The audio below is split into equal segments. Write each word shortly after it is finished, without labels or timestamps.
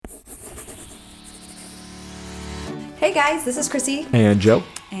Hey guys, this is Chrissy. And Joe.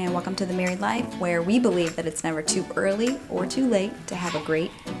 And welcome to The Married Life, where we believe that it's never too early or too late to have a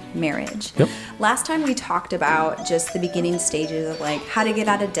great marriage. Yep. Last time we talked about just the beginning stages of like how to get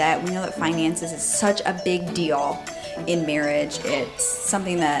out of debt. We know that finances is such a big deal in marriage. It's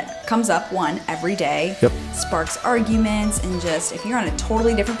something that comes up every day, Yep. sparks arguments, and just if you're on a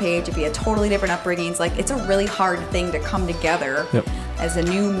totally different page, if you have totally different upbringings, like it's a really hard thing to come together Yep. as a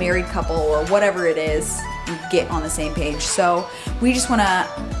new married couple or whatever it is and get on the same page. So we just want to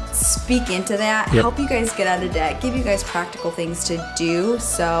speak into that, Yep. help you guys get out of debt, give you guys practical things to do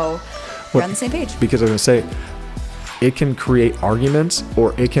so we're on the same page. Because I was going to say, it can create arguments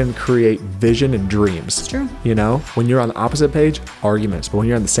or it can create vision and dreams. It's true. You know, when you're on the opposite page, arguments. But when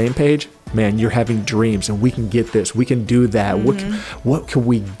you're on the same page, man, you're having dreams and we can get this, we can do that. What can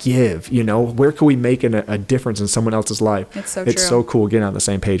we give? You know, where can we make a difference in someone else's life? It's so It's true. so cool getting on the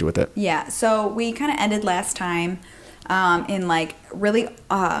same page with it. Yeah, so we kind of ended last time in like really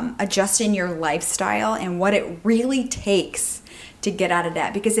adjusting your lifestyle and what it really takes to get out of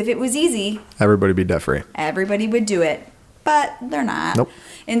debt. Because if it was easy, Everybody be debt free. everybody would do it, but they're not. Nope.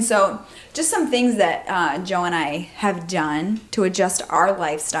 And so just some things that Joe and I have done to adjust our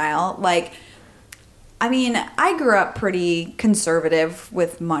lifestyle. Like, I mean, I grew up pretty conservative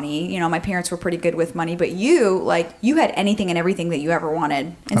with money. You know, my parents were pretty good with money, but you had anything and everything that you ever wanted,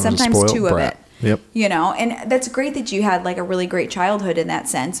 and I was a sometimes spoiled two of brat. it. Yep. You know, and that's great that you had like a really great childhood in that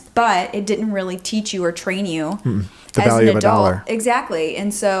sense, but it didn't really teach you or train you The as value an of a adult. dollar. Exactly.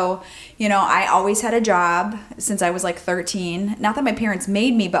 And so, you know, I always had a job since I was like 13. Not that my parents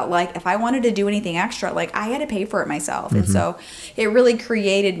made me, but like if I wanted to do anything extra, like I had to pay for it myself. And so it really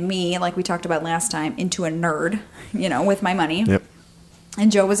created me, like we talked about last time, into a nerd, you know, with my money. Yep. And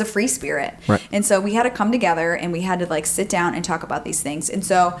Joe was a free spirit. Right. And so we had to come together and we had to like sit down and talk about these things. And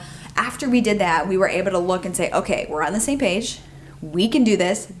so after we did that, we were able to look and say, okay, we're on the same page. We can do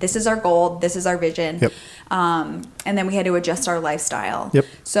this. This is our goal. This is our vision. Yep. And then we had to adjust our lifestyle. Yep.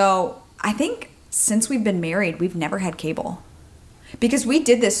 So I think since we've been married, we've never had cable. Because we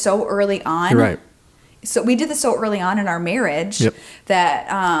did this so early on. You're right. So we did this so early on in our marriage Yep.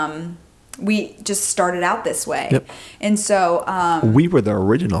 that we just started out this way. Yep. And so We were the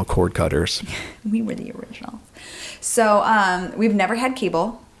original cord cutters. we were the originals. So we've never had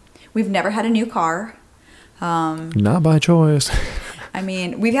cable. We've never had a new car. Not by choice. I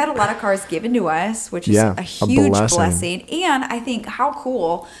mean, we've had a lot of cars given to us, which is Yeah, a a huge blessing. blessing. And I think how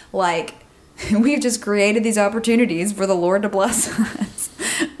cool, like, we've just created these opportunities for the Lord to bless us.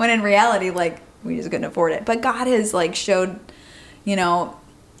 When in reality, like, we just couldn't afford it. But God has, like, showed, you know,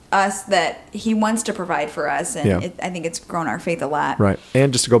 us that he wants to provide for us. And Yeah. I think it's grown our faith a lot. Right.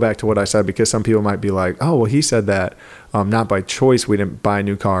 And just to go back to what I said, because some people might be like, oh, well, he said that not by choice we didn't buy a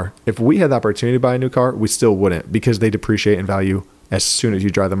new car. If we had the opportunity to buy a new car, we still wouldn't, because they depreciate in value as soon as you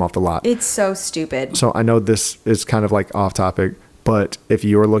drive them off the lot. It's so stupid. So I know this is kind of like off topic, but if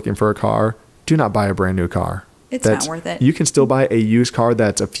you're looking for a car, do not buy a brand new car. It's not worth it. You can still buy a used car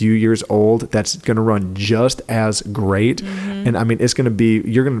that's a few years old that's going to run just as great. Mm-hmm. And I mean,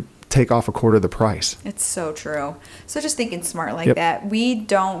 you're going to take off a quarter of the price. It's so true. So just thinking smart like Yep. that. We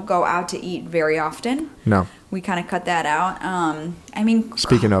don't go out to eat very often. No. We kind of cut that out. I mean,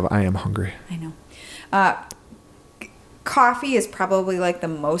 Speaking of, I am hungry. I know. Coffee is probably like the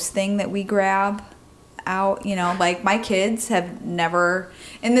most thing that we grab out. You know, like my kids have never,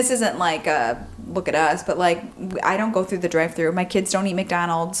 and this isn't like a look at us, but like I don't go through the drive-through. My kids don't eat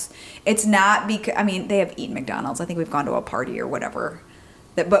McDonald's. It's not because, I mean, they have eaten McDonald's. I think we've gone to a party or whatever.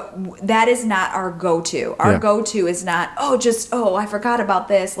 But that is not our go-to. Our Yeah. go-to is not, I forgot about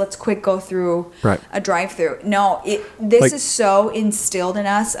this. Let's quick go through Right. a drive-through. No, this Like- is so instilled in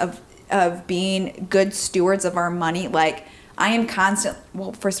us of being good stewards of our money. Like I am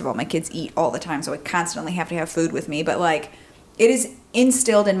first of all, my kids eat all the time, so I constantly have to have food with me. But like, it is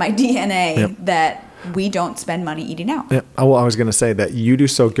instilled in my DNA Yep. that we don't spend money eating out. Yeah. Well, I was going to say that you do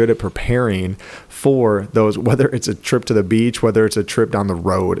so good at preparing for those, whether it's a trip to the beach, whether it's a trip down the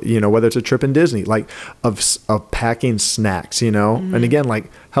road, you know, whether it's a trip in Disney, like of packing snacks, you know, and again,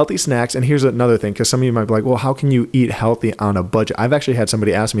 like healthy snacks. And here's another thing, because some of you might be like, well, how can you eat healthy on a budget? I've actually had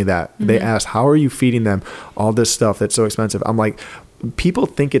somebody ask me that. They asked, how are you feeding them all this stuff that's so expensive? I'm like, people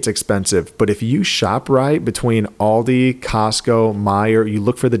think it's expensive, but if you shop right between Aldi, Costco, Meijer, you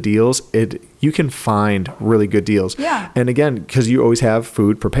look for the deals, you can find really good deals. Yeah. And again, because you always have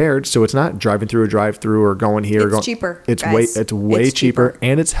food prepared, so it's not driving through a drive-through or going here. It's cheaper, It's guys. way It's cheaper, cheaper.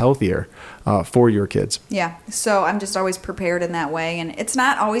 and it's healthier for your kids. Yeah. So I'm just always prepared in that way. And it's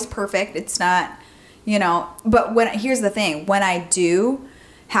not always perfect. It's not, you know, but here's the thing. When I do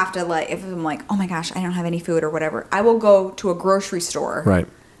have to like, if I'm like, oh my gosh, I don't have any food or whatever, I will go to a grocery store Right.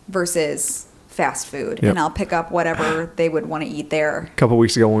 versus fast food, Yep. and I'll pick up whatever they would want to eat there. A couple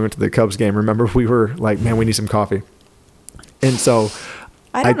weeks ago when we went to the Cubs game, remember we were like, man, we need some coffee. And so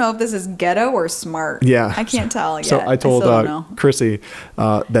I don't know if this is ghetto or smart. Yeah. I can't tell yet. So I told still don't know. Chrissy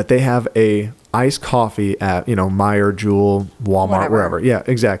that they have a iced coffee at, Meyer, Jewel, Walmart, Whatever. wherever. Yeah,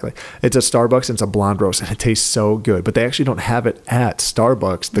 exactly. It's a Starbucks and it's a blonde roast and it tastes so good. But they actually don't have it at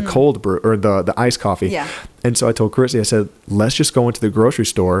Starbucks, the cold brew or the iced coffee. Yeah. And so I told Chrissy, I said, let's just go into the grocery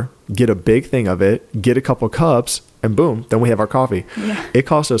store, get a big thing of it, get a couple cups, and boom, then we have our coffee. Yeah. It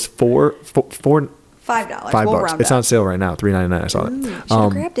cost us four $5. $5. We'll round It's up. on sale right now, $3.99. I saw it. Ooh,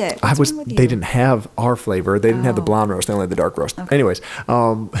 should've grabbed it. I What's was. wrong with They you? didn't have our flavor. They didn't have the Oh. blonde roast. They only had the dark roast. Okay. Anyways,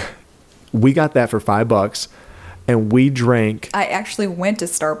 we got that for $5, and we drank. I actually went to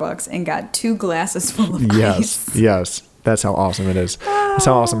Starbucks and got 2 glasses full of Yes, ice. yes. That's how awesome it is. That's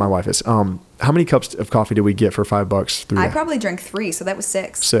how awesome my wife is. How many cups of coffee did we get for $5 through I that? probably drank 3, so that was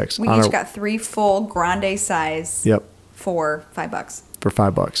 6. 6. We On each our- got 3 full grande size. Yep, For $5. for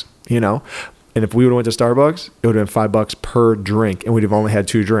 $5. And if we would have went to Starbucks, it would have been $5 per drink, and we'd have only had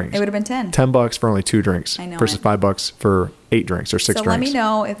 2 drinks. It would have been 10. $10 for only 2 drinks. I know versus it. $5 for 8 drinks or 6 So drinks. let me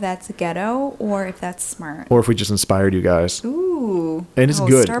know if that's ghetto or if that's smart. Or if we just inspired you guys. Ooh. And it's Oh,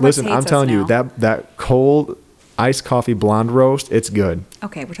 good. Starbucks Listen, hates I'm us telling you, now. that cold iced coffee blonde roast, it's good.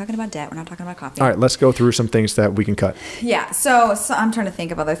 Okay, we're talking about debt. We're not talking about coffee. All right, let's go through some things that we can cut. Yeah, so I'm trying to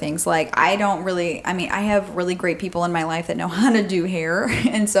think of other things. Like, I have really great people in my life that know how to do hair.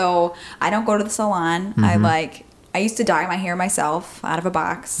 And so I don't go to the salon. Mm-hmm. I used to dye my hair myself out of a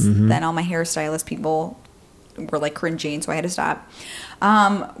box. Mm-hmm. Then all my hairstylist people were like cringing, so I had to stop.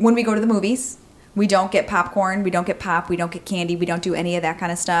 When we go to the movies, we don't get popcorn, we don't get pop, we don't get candy, we don't do any of that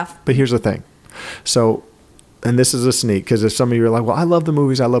kind of stuff. But here's the thing. So, and this is a sneak, because if some of you are like, well, I love the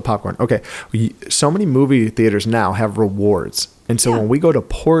movies, I love popcorn. Okay, so many movie theaters now have rewards. And so Yeah. when we go to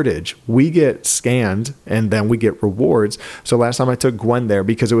Portage, we get scanned and then we get rewards. So last time I took Gwen there,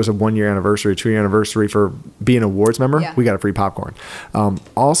 because it was a 1-year anniversary, 2-year anniversary for being an awards member, Yeah. we got a free popcorn.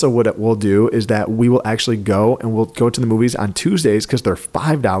 Also, what it will do is that we will actually go to the movies on Tuesdays, because they're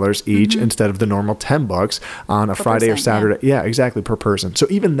 $5 each instead of the normal $10 on a Per Friday or person, yeah. Saturday. Yeah, exactly, per person. So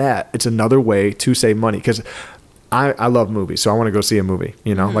even that, it's another way to save money, because I love movies, so I want to go see a movie.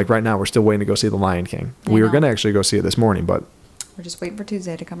 Like right now, we're still waiting to go see The Lion King. I We were know. going to actually go see it this morning, but We're just waiting for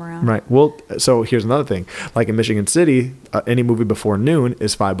Tuesday to come around. right. Well, so here's another thing. Like in Michigan City, any movie before noon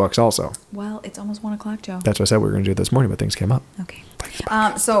is $5 also. Well, it's almost 1 o'clock, Joe. That's what I said we were going to do it this morning, but things came up. Okay.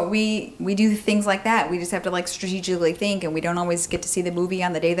 So we do things like that. We just have to like strategically think, and we don't always get to see the movie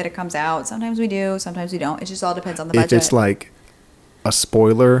on the day that it comes out. Sometimes we do, sometimes we don't. It just all depends on the budget. If it's like a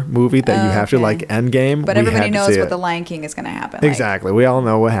spoiler movie that you have to Okay. like Endgame, but we everybody had to knows see what it. The Lion King is going to happen. Like, Exactly. We all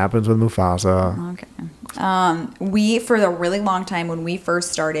know what happens with Mufasa. Okay. We, for a really long time, when we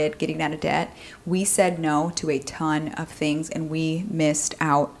first started getting out of debt, we said no to a ton of things, and we missed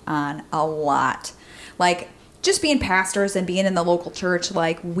out on a lot. Like, just being pastors and being in the local church,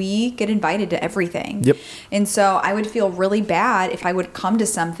 like, we get invited to everything. Yep. And so I would feel really bad if I would come to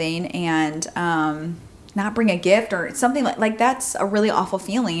something and not bring a gift or something like that's a really awful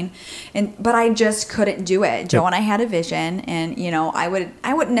feeling. But I just couldn't do it. Joe Yep. and I had a vision, and I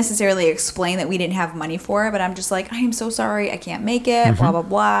wouldn't necessarily explain that we didn't have money for it, but I'm just like, I am so sorry, I can't make it, blah blah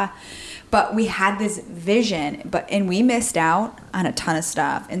blah. But we had this vision, and we missed out on a ton of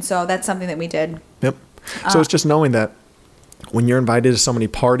stuff. And so that's something that we did. Yep. So it's just knowing that when you're invited to so many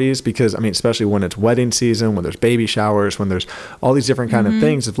parties, because especially when it's wedding season, when there's baby showers, when there's all these different kind of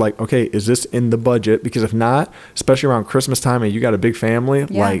things, it's like, okay, is this in the budget? Because if not, especially around Christmas time and you got a big family,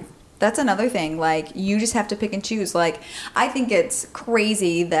 like, that's another thing. Like, you just have to pick and choose. Like, I think it's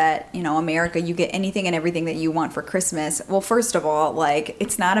crazy that, America, you get anything and everything that you want for Christmas. Well, first of all, like,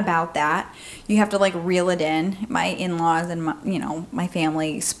 it's not about that. You have to, like, reel it in. My in-laws and, my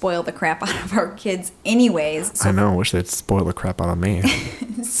family spoil the crap out of our kids anyways. So, I know, I wish they'd spoil the crap out of me.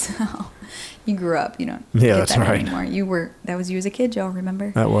 so you grew up. You don't Yeah, get that's that right. anymore. That was you as a kid, Joe,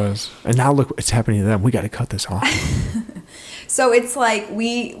 remember? That was. And now look, it's happening to them. We got to cut this off. So it's like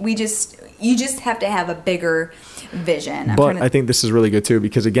you just have to have a bigger vision. But I think this is really good too,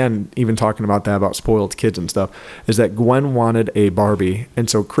 because again, even talking about that, about spoiled kids and stuff, is that Gwen wanted a Barbie. And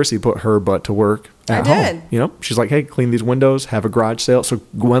so Chrissy put her butt to work at home. did. She's like, hey, clean these windows, have a garage sale. So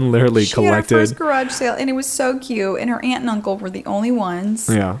Gwen literally She had her collected. first garage sale, and it was so cute. And her aunt and uncle were the only ones.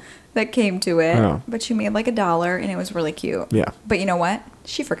 Yeah. that came to it. Yeah. But she made like $1 and it was really cute. Yeah. But you know what?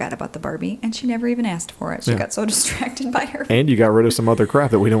 She forgot about the Barbie and she never even asked for it. She got so distracted by her. And you got rid of some other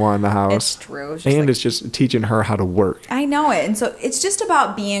crap that we didn't want in the house. It's true. It's just teaching her how to work. I know it. And so it's just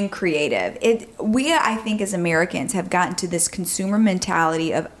about being creative. We, I think, as Americans have gotten to this consumer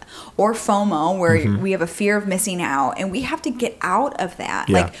mentality or FOMO, where we have a fear of missing out, and we have to get out of that.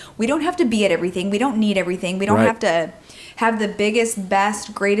 Yeah. Like, we don't have to be at everything. We don't need everything. We don't have to have the biggest,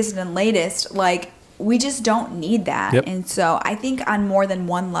 best, greatest, and latest. Like, we just don't need that. Yep. And so I think on more than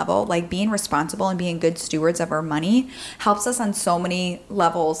one level, like being responsible and being good stewards of our money helps us on so many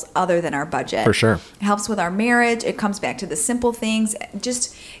levels other than our budget. For sure. It helps with our marriage. It comes back to the simple things.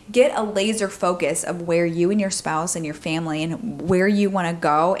 Just get a laser focus of where you and your spouse and your family and where you want to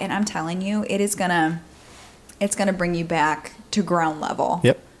go. And I'm telling you, it's gonna bring you back to ground level.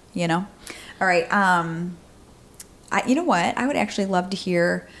 Yep. You know? All right. You know what? I would actually love to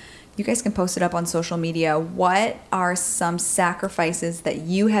hear. You guys can post it up on social media. What are some sacrifices that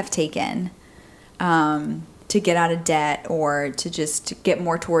you have taken to get out of debt or to just get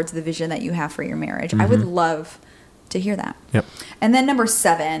more towards the vision that you have for your marriage? I would love to hear that. Yep. And then number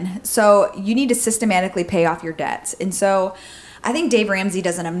 7, so you need to systematically pay off your debts. And so I think Dave Ramsey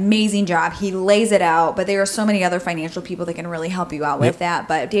does an amazing job. He lays it out, but there are so many other financial people that can really help you out with that.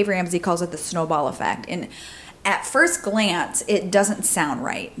 But Dave Ramsey calls it the snowball effect. And at first glance, it doesn't sound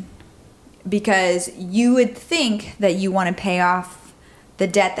right, because you would think that you want to pay off the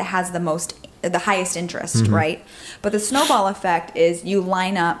debt that has the highest interest, right? But the snowball effect is you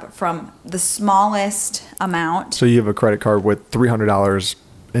line up from the smallest amount. So you have a credit card with $300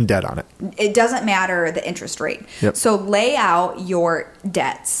 in debt on it. It doesn't matter the interest rate. Yep. So lay out your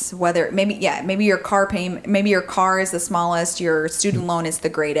debts, whether maybe your car payment, maybe your car is the smallest, your student loan is the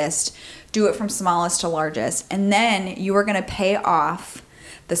greatest. Do it from smallest to largest, and then you are going to pay off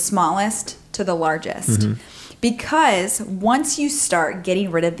the smallest to the largest. Because once you start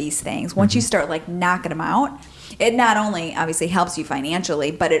getting rid of these things, once you start like knocking them out, it not only obviously helps you financially,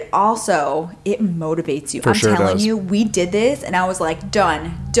 but it motivates you. I'm telling you, we did this and I was like,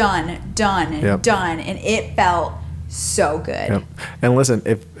 done, and done. And it felt so good. Yep. And listen,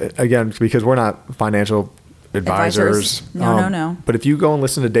 because we're not financial advisors. No. But if you go and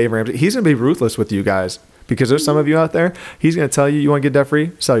listen to Dave Ramsey, he's going to be ruthless with you guys, because there's some of you out there, he's going to tell you want to get debt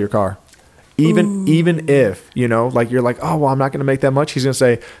free, sell your car. Even if, like you're like, oh, well, I'm not going to make that much. He's going to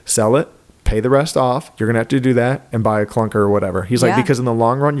say, sell it, pay the rest off. You're going to have to do that and buy a clunker or whatever. He's like, because in the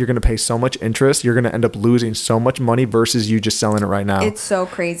long run, you're going to pay so much interest. You're going to end up losing so much money versus you just selling it right now. It's so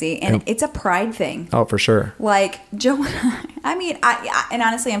crazy. And it's a pride thing. Oh, for sure. Like Joe, and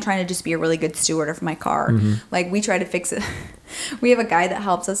honestly, I'm trying to just be a really good steward of my car. Like, we try to fix it. We have a guy that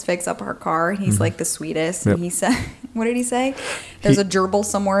helps us fix up our car. He's like the sweetest. Yep. And he said, what did he say? There's a gerbil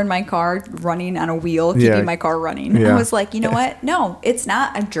somewhere in my car running on a wheel, keeping my car running. Yeah. I was like, you know what? No, it's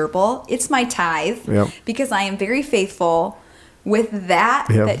not a gerbil. It's my tithe. Because I am very faithful with that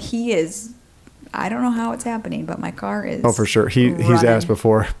he is. I don't know how it's happening, but my car is. Oh, for sure. He's asked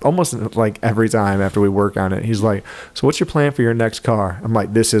before, almost like every time after we work on it. He's like, so what's your plan for your next car? I'm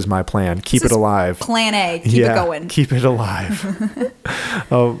like, this is my plan. Keep it alive. Plan A. Keep it going. Keep it alive.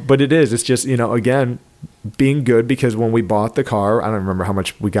 But it is. It's just, again, being good, because when we bought the car, I don't remember how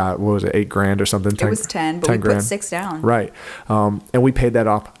much we got. What was it, $8,000 or something? It was 10, but 10 we grand. put 6 down. Right. And we paid that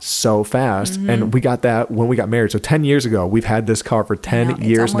off so fast. And we got that when we got married. So 10 years ago, we've had this car for 10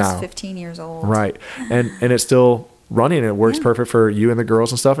 years now. It's almost 15 years old. Right. And it's still running, and it works perfect for you and the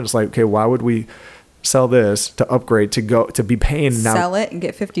girls and stuff. And it's like, okay, why would we sell this to upgrade to be paying now? Sell it and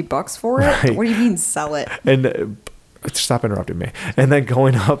get $50 for it? Right. What do you mean sell it? And stop interrupting me. And then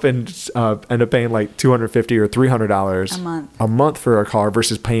going up and end up paying like $250 or $300 a month for a car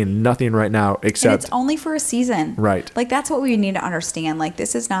versus paying nothing right now, except and it's only for a season. Right. Like, that's what we need to understand. Like,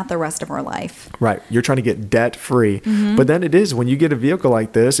 this is not the rest of our life. Right. You're trying to get debt free. But then it is, when you get a vehicle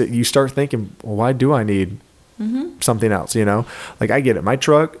like this, you start thinking, well, why do I need something else? Like, I get it. My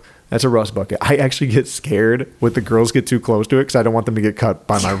truck, that's a rust bucket. I actually get scared when the girls get too close to it, because I don't want them to get cut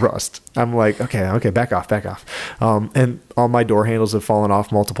by my rust. I'm like, okay, back off. And all my door handles have fallen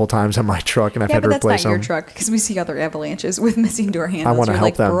off multiple times on my truck, and I've had to replace them. Yeah, but that's not your truck, because we see other avalanches with missing door handles. I want to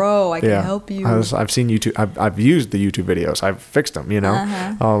help them. Bro, I can help you. I've seen YouTube. I've used the YouTube videos. I've fixed them,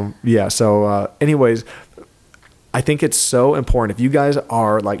 So anyways, I think it's so important, if you guys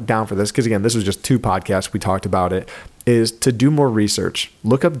are like down for this, because again, this was just 2 podcasts. We talked about it. is to do more research.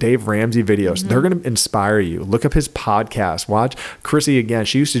 Look up Dave Ramsey videos. They're going to inspire you. Look up his podcast. Watch Chrissy again.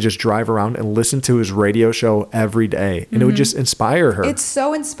 She used to just drive around and listen to his radio show every day, and it would just inspire her. It's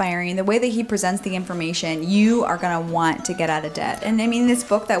so inspiring. The way that he presents the information, you are going to want to get out of debt. And I mean, this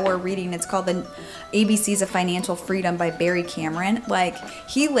book that we're reading, it's called The ABCs of Financial Freedom by Barry Cameron. Like,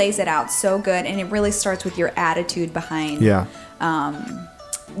 he lays it out so good, and it really starts with your attitude behind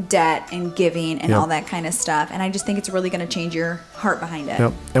debt and giving and all that kind of stuff. And I just think it's really going to change your heart behind it.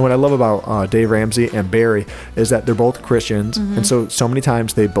 Yep. And what I love about Dave Ramsey and Barry is that they're both Christians. And so many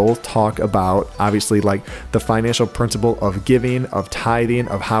times they both talk about, obviously, like the financial principle of giving, of tithing,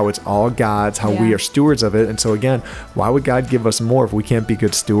 of how it's all God's, how we are stewards of it. And so again, why would God give us more if we can't be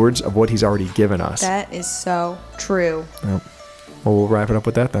good stewards of what he's already given us? That is so true. Yep. Well, we'll wrap it up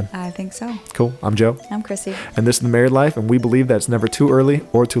with that then. I think so. Cool. I'm Joe. I'm Chrissy. And this is The Married Life, and we believe that it's never too early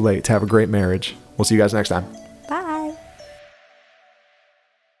or too late to have a great marriage. We'll see you guys next time.